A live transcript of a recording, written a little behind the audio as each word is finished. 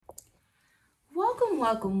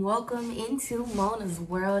welcome into Mona's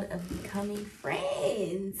world of becoming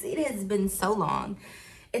friends. It has been so long.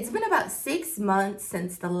 It's been about 6 months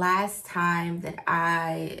since the last time that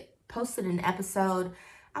I posted an episode.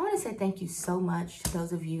 I want to say thank you so much to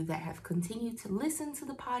those of you that have continued to listen to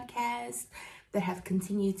the podcast, that have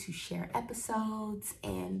continued to share episodes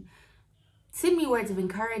and send me words of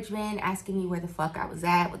encouragement, asking me where the fuck I was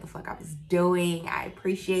at, what the fuck I was doing. I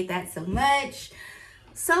appreciate that so much.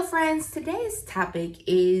 So friends, today's topic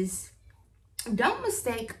is don't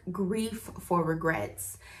mistake grief for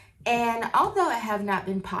regrets. And although I have not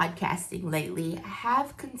been podcasting lately, I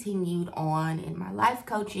have continued on in my life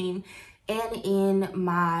coaching and in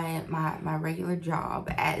my regular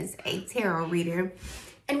job as a tarot reader.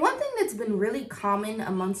 And one thing that's been really common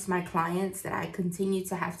amongst my clients that I continue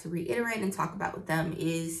to have to reiterate and talk about with them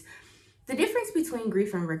is the difference between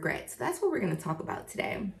grief and regret. So that's what we're going to talk about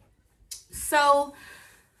today. So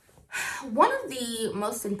one of the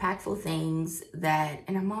most impactful things that,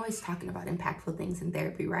 and I'm always talking about impactful things in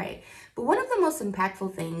therapy, right? But one of the most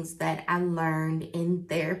impactful things that I learned in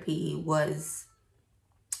therapy was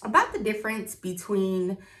about the difference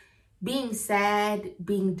between being sad,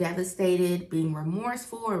 being devastated, being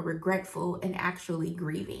remorseful or regretful, and actually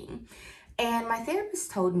grieving. And my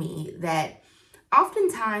therapist told me that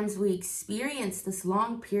oftentimes we experience this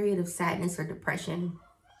long period of sadness or depression,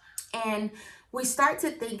 and we start to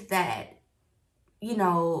think that,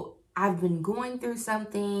 I've been going through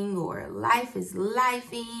something, or life is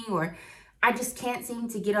lifing, or I just can't seem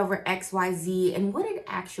to get over XYZ. And what it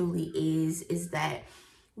actually is that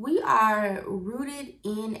we are rooted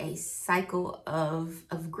in a cycle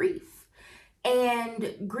of grief.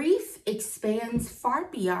 And grief expands far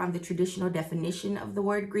beyond the traditional definition of the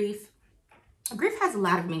word grief. Grief has a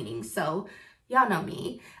lot of meanings. So y'all know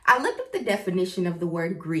me. I looked up the definition of the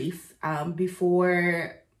word grief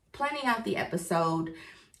before planning out the episode.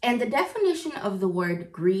 And the definition of the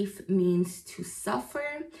word grief means to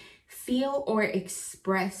suffer, feel, or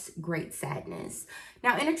express great sadness.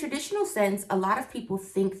 Now, in a traditional sense, a lot of people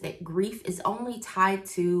think that grief is only tied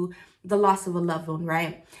to the loss of a loved one,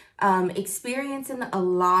 right? Experiencing a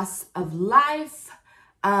loss of life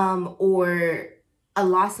or a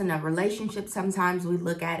loss in a relationship, sometimes we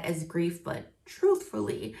look at as grief, but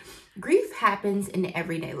truthfully, grief happens in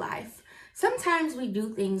everyday life. Sometimes we do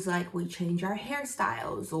things like we change our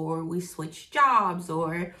hairstyles, or we switch jobs,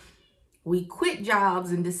 or we quit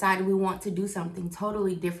jobs and decide we want to do something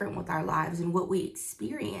totally different with our lives. And what we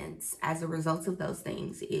experience as a result of those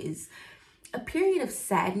things is a period of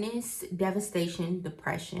sadness, devastation,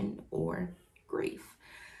 depression, or grief.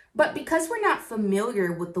 But because we're not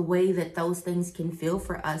familiar with the way that those things can feel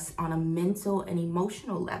for us on a mental and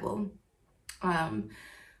emotional level,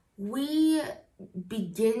 we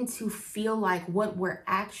begin to feel like what we're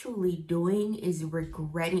actually doing is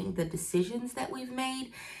regretting the decisions that we've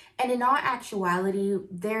made. And in all actuality,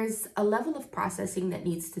 there's a level of processing that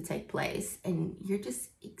needs to take place. And you're just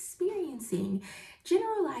experiencing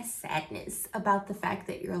generalized sadness about the fact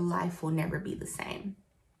that your life will never be the same.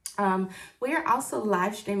 We are also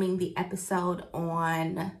live streaming the episode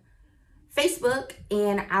on Facebook,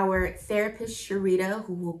 and our therapist Sharita,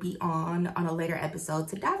 who will be on a later episode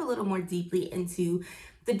to dive a little more deeply into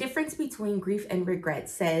the difference between grief and regret,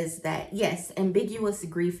 says that yes, ambiguous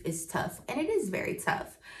grief is tough, and it is very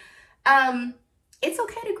tough. It's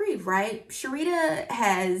okay to grieve, right? Sharita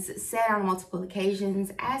has said on multiple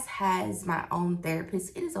occasions, as has my own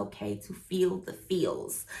therapist, it is okay to feel the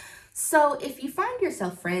feels. So if you find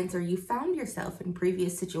yourself, friends, or you found yourself in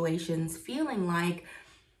previous situations feeling like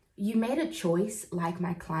you made a choice, like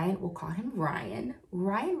my client, we'll call him Ryan.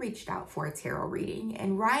 Ryan reached out for a tarot reading,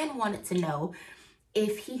 and Ryan wanted to know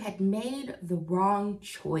if he had made the wrong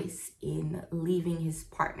choice in leaving his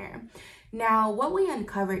partner. Now, what we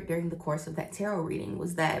uncovered during the course of that tarot reading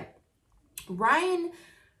was that Ryan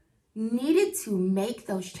needed to make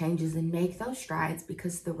those changes and make those strides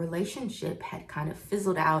because the relationship had kind of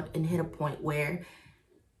fizzled out and hit a point where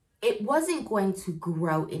it wasn't going to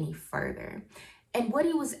grow any further. And what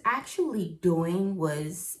he was actually doing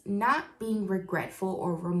was not being regretful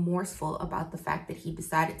or remorseful about the fact that he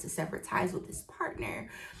decided to sever ties with his partner,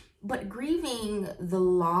 but grieving the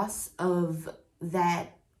loss of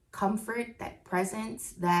that comfort, that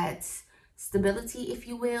presence, that stability, if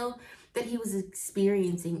you will, that he was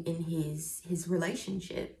experiencing in his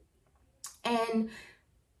relationship. And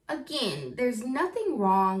again, there's nothing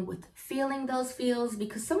wrong with feeling those feels,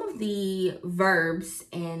 because some of the verbs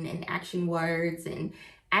and action words and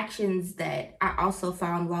actions that I also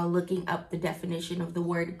found while looking up the definition of the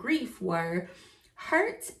word grief were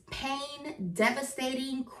hurt, pain,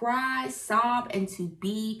 devastating, cry, sob, and to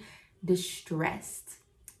be distressed.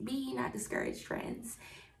 Be ye not discouraged, friends.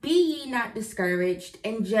 Be ye not discouraged,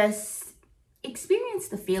 and just experience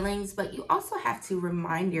the feelings, but you also have to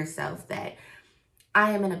remind yourself that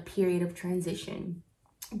I am in a period of transition.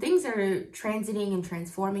 Things are transiting and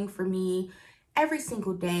transforming for me every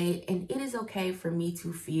single day, and it is okay for me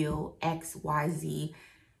to feel X, Y, Z.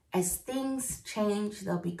 As things change,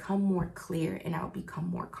 they'll become more clear and I'll become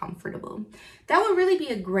more comfortable. That would really be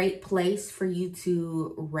a great place for you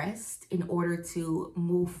to rest in order to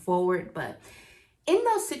move forward. But in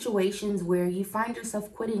those situations where you find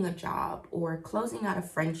yourself quitting a job or closing out a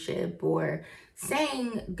friendship or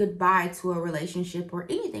saying goodbye to a relationship or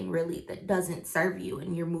anything really that doesn't serve you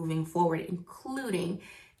and you're moving forward, including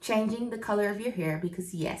changing the color of your hair,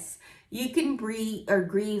 because yes, you can grieve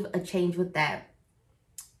a change with that.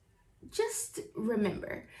 Just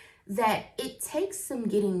remember that it takes some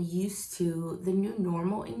getting used to the new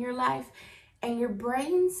normal in your life, and your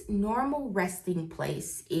brain's normal resting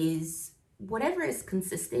place is whatever is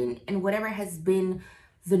consistent and whatever has been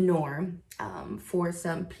the norm for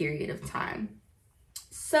some period of time.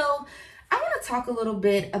 So I want to talk a little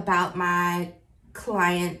bit about my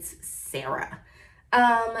client, Sarah.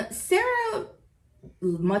 Sarah,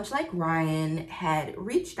 much like Ryan, had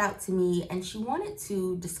reached out to me and she wanted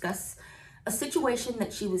to discuss a situation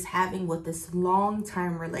that she was having with this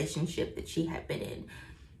long-term relationship that she had been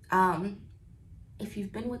in. If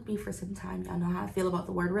you've been with me for some time, y'all know how I feel about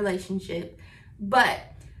the word relationship, but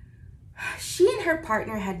she and her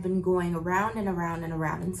partner had been going around and around and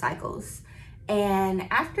around in cycles. And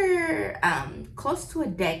after close to a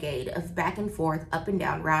decade of back and forth, up and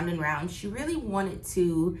down, round and round, she really wanted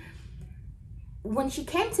to, when she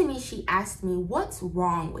came to me, she asked me, what's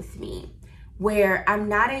wrong with me where I'm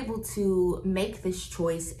not able to make this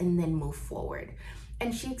choice and then move forward?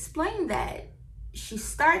 And she explained that she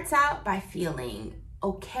starts out by feeling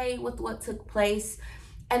okay with what took place.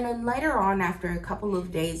 And then later on, after a couple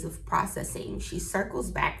of days of processing, she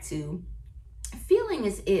circles back to feeling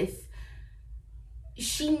as if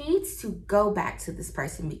she needs to go back to this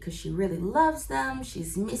person because she really loves them.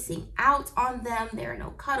 She's missing out on them. There are no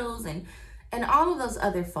cuddles and all of those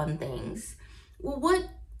other fun things. Well, what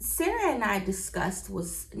Sarah and I discussed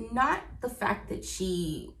was not the fact that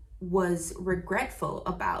she was regretful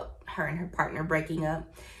about her and her partner breaking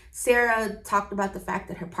up. Sarah talked about the fact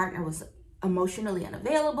that her partner was emotionally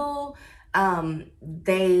unavailable.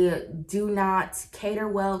 They do not cater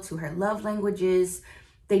well to her love languages.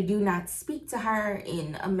 They do not speak to her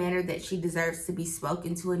in a manner that she deserves to be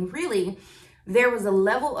spoken to. And really, there was a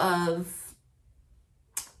level of,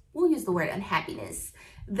 we'll use the word unhappiness,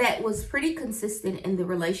 that was pretty consistent in the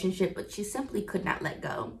relationship, but she simply could not let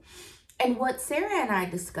go. And what Sarah and I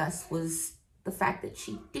discussed was the fact that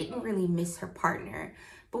she didn't really miss her partner,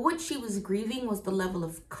 but what she was grieving was the level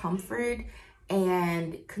of comfort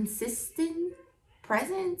and consistent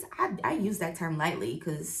presence. I use that term lightly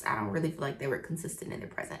because I don't really feel like they were consistent in their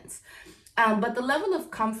presence. But the level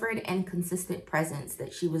of comfort and consistent presence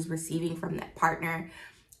that she was receiving from that partner,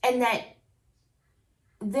 and that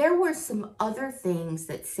there were some other things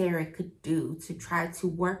that Sarah could do to try to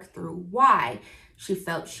work through why she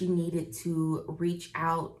felt she needed to reach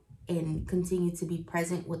out and continue to be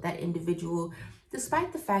present with that individual,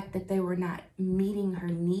 despite the fact that they were not meeting her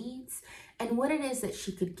needs, and what it is that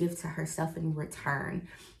she could give to herself in return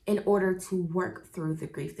in order to work through the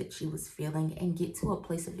grief that she was feeling and get to a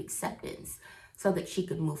place of acceptance so that she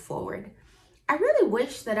could move forward. I really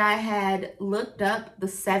wish that I had looked up the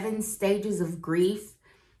 7 stages of grief.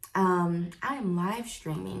 I am live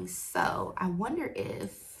streaming, so I wonder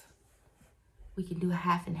if we can do a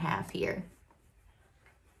half and half here.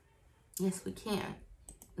 Yes, we can.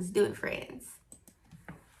 Let's do it, friends.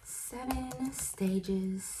 7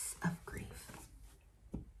 stages of grief.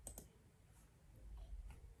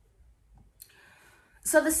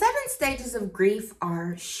 So the 7 stages of grief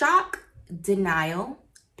are shock, denial,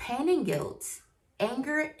 pain and guilt,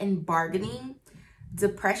 anger and bargaining,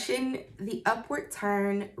 depression, the upward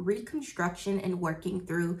turn, reconstruction and working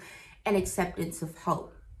through, and acceptance of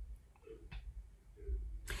hope.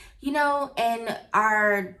 You know, and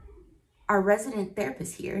our resident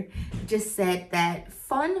therapist here just said that,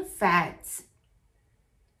 fun fact,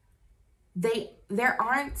 they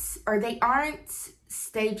aren't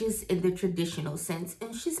stages in the traditional sense,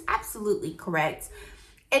 and she's absolutely correct.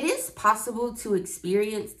 It is possible to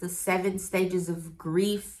experience the 7 stages of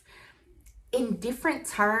grief in different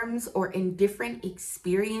terms or in different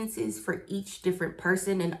experiences for each different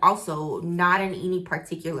person, and also not in any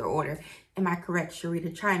particular order. Am I correct,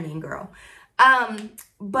 Sharita? Chime in, girl.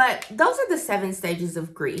 But those are the 7 stages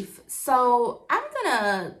of grief. So I'm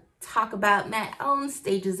gonna talk about my own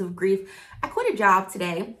stages of grief. I quit a job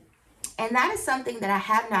today, and that is something that I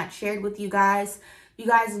have not shared with you guys. You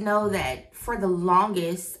guys know that for the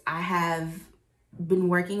longest, I have been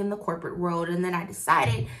working in the corporate world, and then I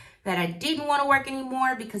decided that I didn't want to work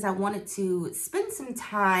anymore because I wanted to spend some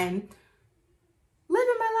time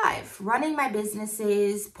living my life, running my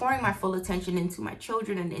businesses, pouring my full attention into my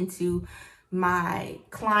children and into my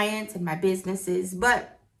clients and my businesses.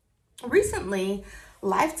 But recently,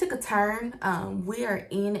 life took a turn. We are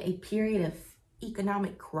in a period of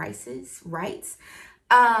economic crisis, right?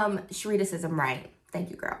 Sharita says I'm right. Thank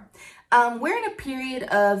you, girl. We're in a period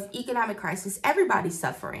of economic crisis. Everybody's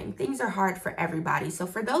suffering. Things are hard for everybody. So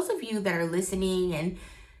for those of you that are listening and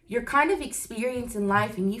you're kind of experiencing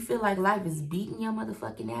life and you feel like life is beating your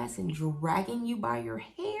motherfucking ass and dragging you by your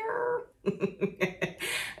hair,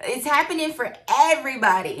 it's happening for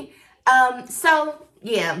everybody. So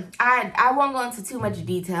yeah, I won't go into too much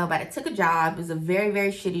detail, but I took a job. It was a very,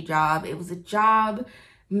 very shitty job. It was a job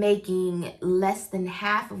making less than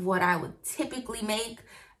half of what I would typically make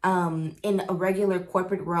in a regular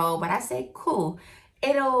corporate role. But I said, cool,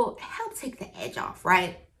 it'll help take the edge off,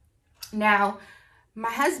 right? Now, my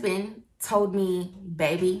husband told me,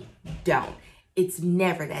 baby, don't. It's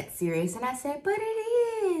never that serious. And I said, but it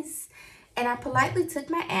is. And I politely took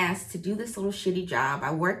my ass to do this little shitty job.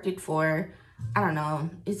 I worked it for, I don't know,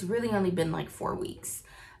 it's really only been like 4 weeks.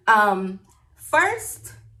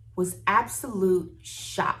 First was absolute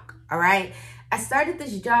shock, all right? I started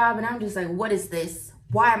this job and I'm just like, what is this?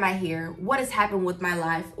 Why am I here? What has happened with my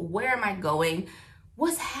life? Where am I going?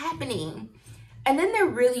 What's happening? And then there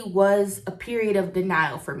really was a period of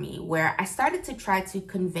denial for me where I started to try to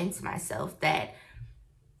convince myself that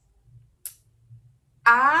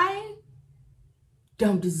I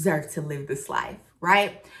don't deserve to live this life,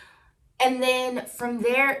 right? And then from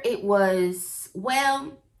there, it was,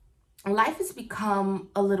 well, life has become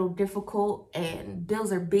a little difficult and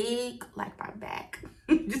bills are big, like my back.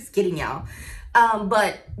 Just kidding, y'all.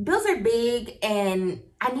 But bills are big and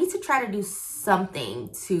I need to try to do something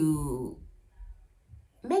to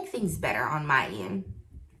make things better on my end.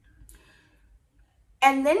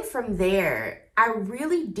 And then from there, I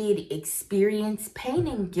really did experience pain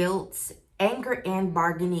and guilt, anger and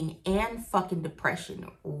bargaining, and fucking depression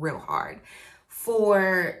real hard.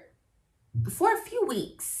 For a few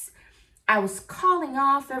weeks, I was calling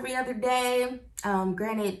off every other day.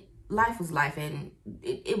 Granted, life was lifing.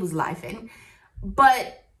 It was lifing.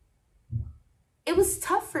 But it was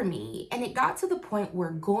tough for me, and it got to the point where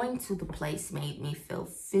going to the place made me feel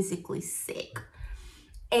physically sick.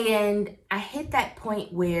 And I hit that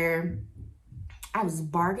point where I was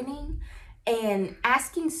bargaining and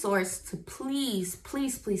asking Source to please,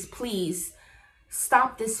 please, please, please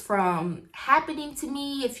stop this from happening to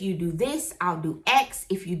me. If you do this, I'll do X.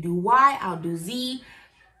 If you do Y, I'll do Z.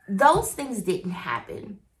 Those things didn't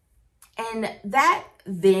happen. And that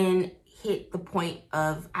then hit the point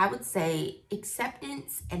of, I would say,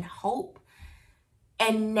 acceptance and hope.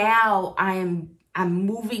 And now I'm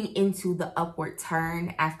moving into the upward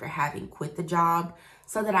turn after having quit the job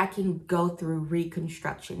so that I can go through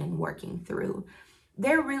reconstruction and working through.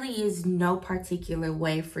 There really is no particular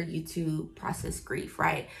way for you to process grief,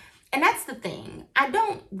 right? And that's the thing. I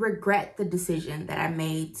don't regret the decision that I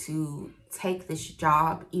made to take this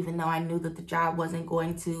job, even though I knew that the job wasn't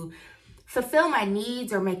going to fulfill my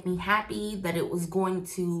needs or make me happy, that it was going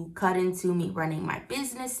to cut into me running my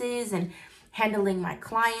businesses and handling my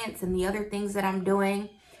clients and the other things that I'm doing.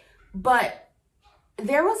 But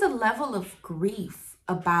there was a level of grief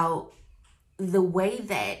about the way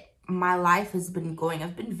that my life has been going.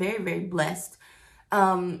 I've been very, very blessed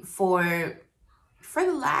for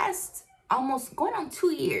the last almost going on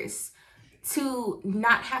 2 years to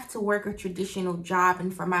not have to work a traditional job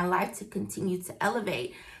and for my life to continue to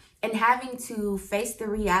elevate. And having to face the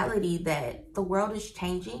reality that the world is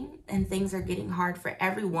changing and things are getting hard for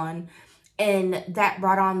everyone. And that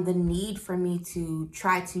brought on the need for me to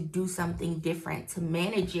try to do something different to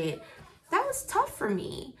manage it. That was tough for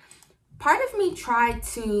me. Part of me tried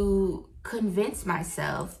to convince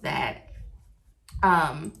myself that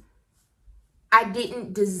I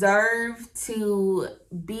didn't deserve to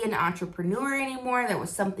be an entrepreneur anymore. There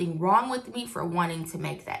was something wrong with me for wanting to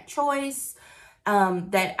make that choice.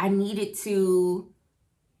 That I needed to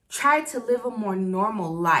try to live a more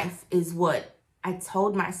normal life is what I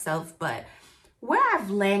told myself. But where I've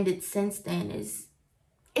landed since then is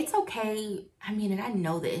it's okay. I mean, and I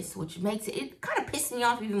know this, which makes it kind of pissed me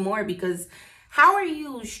off even more, because how are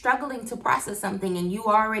you struggling to process something and you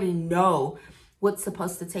already know what's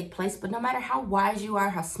supposed to take place? But no matter how wise you are,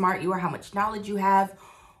 how smart you are, how much knowledge you have,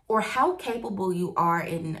 or how capable you are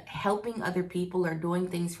in helping other people or doing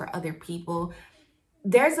things for other people,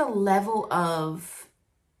 there's a level of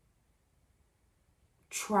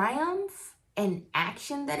triumph and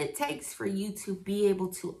action that it takes for you to be able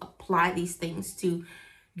to apply these things to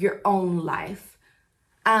your own life.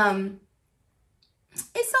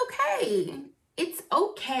 It's okay. It's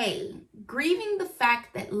okay. Grieving the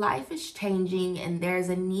fact that life is changing and there's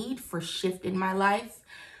a need for shift in my life,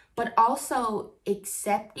 but also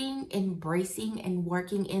accepting, embracing, and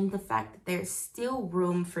working in the fact that there's still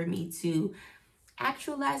room for me to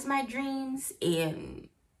actualize my dreams and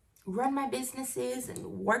run my businesses and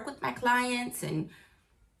work with my clients and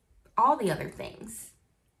all the other things.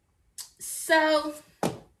 So,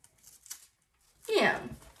 yeah.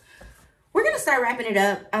 We're going to start wrapping it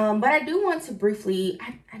up, but I do want to briefly,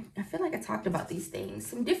 I feel like I talked about these things.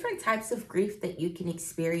 Some different types of grief that you can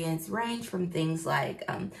experience range from things like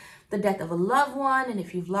the death of a loved one, and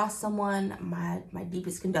if you've lost someone, my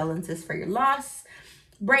deepest condolences for your loss.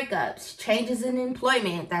 Breakups, changes in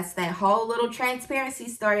employment, that's that whole little transparency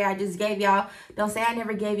story I just gave y'all. Don't say I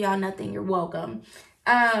never gave y'all nothing, you're welcome.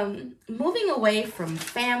 Moving away from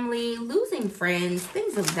family, losing friends,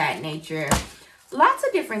 things of that nature. Lots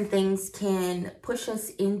of different things can push us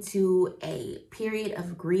into a period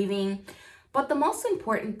of grieving. But the most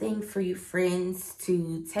important thing for you friends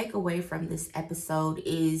to take away from this episode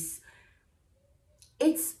is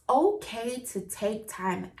it's okay to take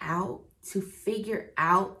time out to figure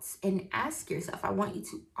out and ask yourself. I want you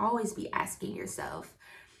to always be asking yourself,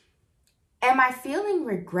 am I feeling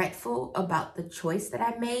regretful about the choice that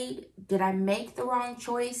I made? Did I make the wrong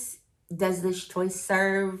choice? Does this choice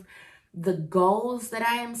serve the goals that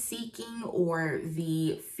I am seeking or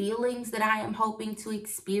the feelings that I am hoping to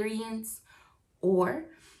experience? Or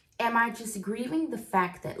am I just grieving the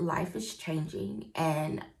fact that life is changing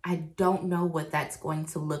and I don't know what that's going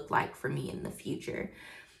to look like for me in the future?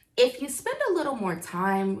 If you spend a little more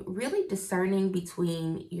time really discerning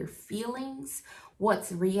between your feelings,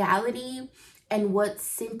 what's reality, and what's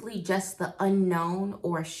simply just the unknown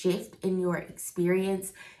or shift in your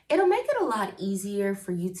experience, it'll make it a lot easier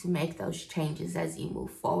for you to make those changes as you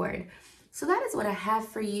move forward. So that is what I have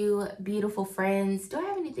for you, beautiful friends. Do I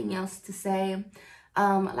have anything else to say?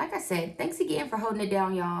 Like I said, thanks again for holding it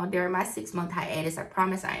down, y'all, during my 6-month hiatus. I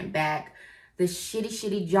promise I am back. The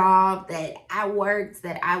shitty job that I worked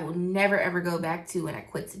that I will never ever go back to and I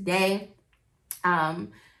quit today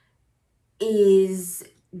is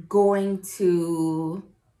going to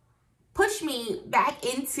push me back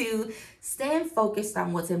into staying focused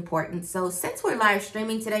on what's important. So since we're live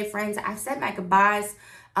streaming today, friends, I've said my goodbyes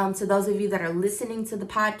to those of you that are listening to the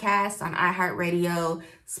podcast on iHeartRadio,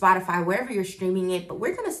 Spotify, wherever you're streaming it. But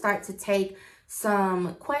we're going to start to take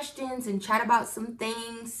some questions and chat about some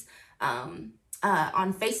things on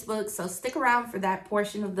Facebook. So stick around for that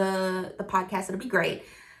portion of the podcast. It'll be great.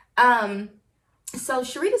 So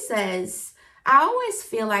Sharita says, I always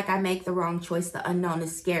feel like I make the wrong choice. The unknown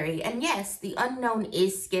is scary. And yes, the unknown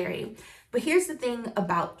is scary. But here's the thing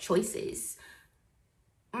about choices.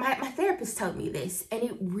 My therapist told me this, and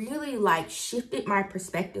it really shifted my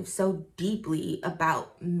perspective so deeply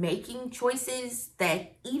about making choices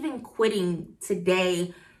that even quitting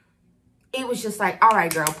today, it was just like, all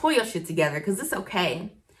right, girl, pull your shit together because it's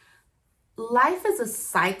okay. Life is a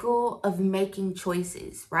cycle of making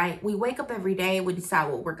choices, right? We wake up every day, we decide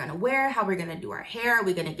what we're going to wear, how we're going to do our hair. Are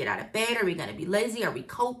we going to get out of bed? Are we going to be lazy? Are we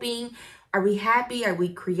coping? Are we happy? Are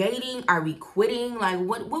we creating? Are we quitting?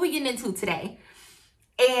 What are we getting into today?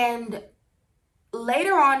 And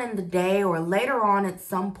later on in the day or later on at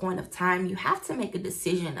some point of time, you have to make a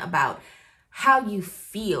decision about how you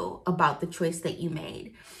feel about the choice that you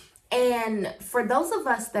made. And for those of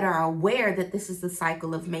us that are aware that this is the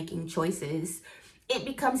cycle of making choices, it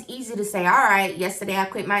becomes easy to say, all right, yesterday I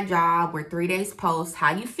quit my job. We're 3 days post.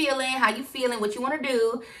 How you feeling? What you want to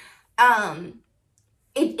do?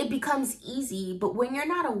 It becomes easy. But when you're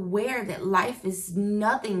not aware that life is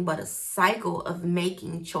nothing but a cycle of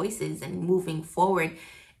making choices and moving forward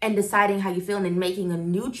and deciding how you feel and making a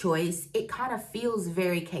new choice, it kind of feels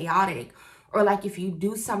very chaotic. Or like if you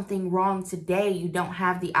do something wrong today, you don't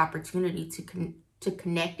have the opportunity to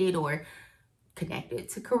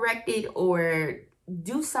correct it or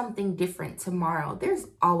do something different tomorrow. There's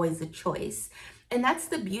always a choice. And that's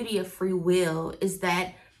the beauty of free will, is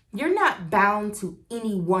that you're not bound to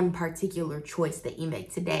any one particular choice that you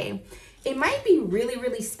make today. It might be really,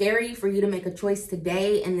 really scary for you to make a choice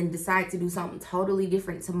today and then decide to do something totally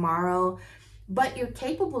different tomorrow, but you're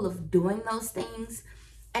capable of doing those things.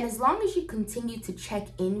 And as long as you continue to check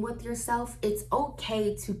in with yourself, it's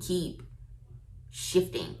okay to keep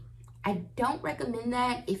shifting I don't recommend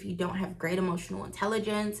that if you don't have great emotional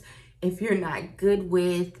intelligence, if you're not good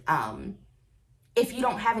with, if you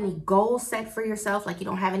don't have any goals set for yourself, like you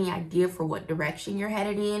don't have any idea for what direction you're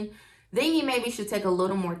headed in, then you maybe should take a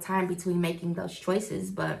little more time between making those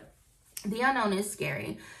choices. But the unknown is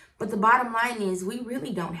scary. But the bottom line is we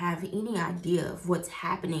really don't have any idea of what's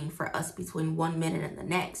happening for us between 1 minute and the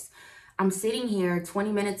next. I'm sitting here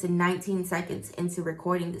 20 minutes and 19 seconds into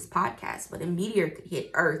recording this podcast, but a meteor could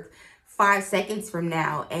hit Earth 5 seconds from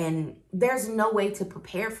now, and there's no way to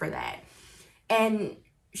prepare for that. And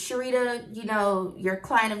Sharita, you're a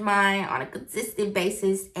client of mine on a consistent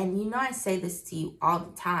basis, and I say this to you all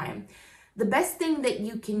the time. The best thing that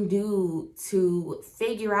you can do to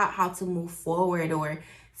figure out how to move forward or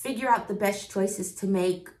figure out the best choices to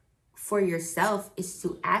make for yourself is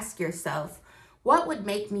to ask yourself, what would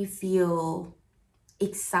make me feel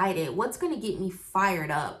excited? What's going to get me fired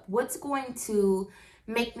up? What's going to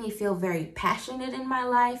make me feel very passionate in my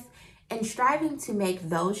life? And striving to make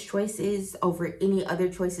those choices over any other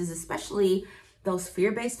choices, especially those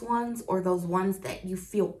fear-based ones or those ones that you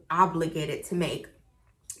feel obligated to make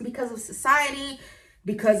because of society,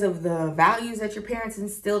 because of the values that your parents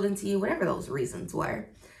instilled into you, whatever those reasons were.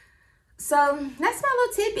 So that's my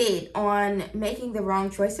little tidbit on making the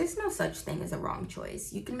wrong choice. There's no such thing as a wrong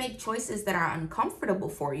choice. You can make choices that are uncomfortable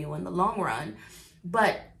for you in the long run,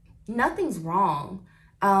 but nothing's wrong.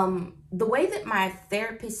 The way that my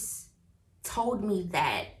therapist told me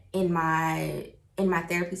that in my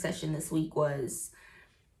therapy session this week was,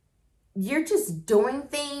 you're just doing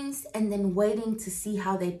things and then waiting to see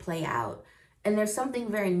how they play out. And there's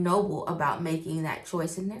something very noble about making that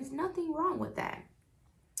choice, and there's nothing wrong with that.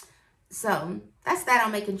 So that's that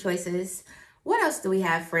on making choices. What else do we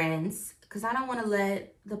have, friends? Because I don't want to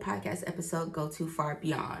let the podcast episode go too far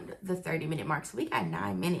beyond the 30-minute mark. So we got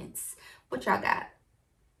 9 minutes. What y'all got?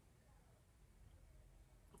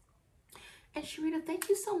 And Sharita, thank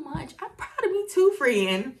you so much. I'm proud of me too,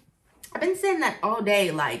 friend. I've been saying that all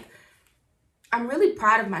day. Like, I'm really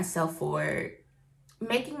proud of myself for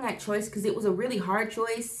making that choice because it was a really hard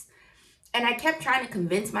choice. And I kept trying to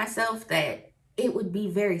convince myself that it would be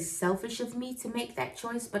very selfish of me to make that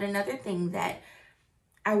choice. But another thing that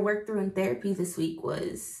I worked through in therapy this week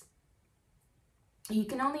was you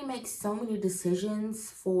can only make so many decisions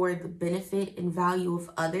for the benefit and value of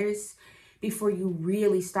others before you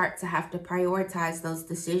really start to have to prioritize those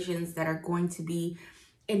decisions that are going to be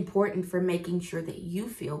important for making sure that you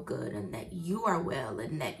feel good and that you are well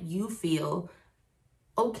and that you feel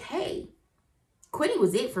okay. Quitting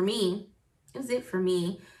was it for me. It was it for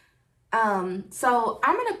me. So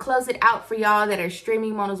I'm going to close it out for y'all that are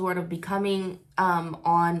streaming Mona's World of Becoming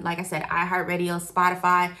on, like I said, iHeartRadio,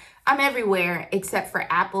 Spotify. I'm everywhere except for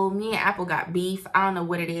Apple. Me and Apple got beef. I don't know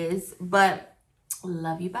what it is, but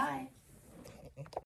love you. Bye.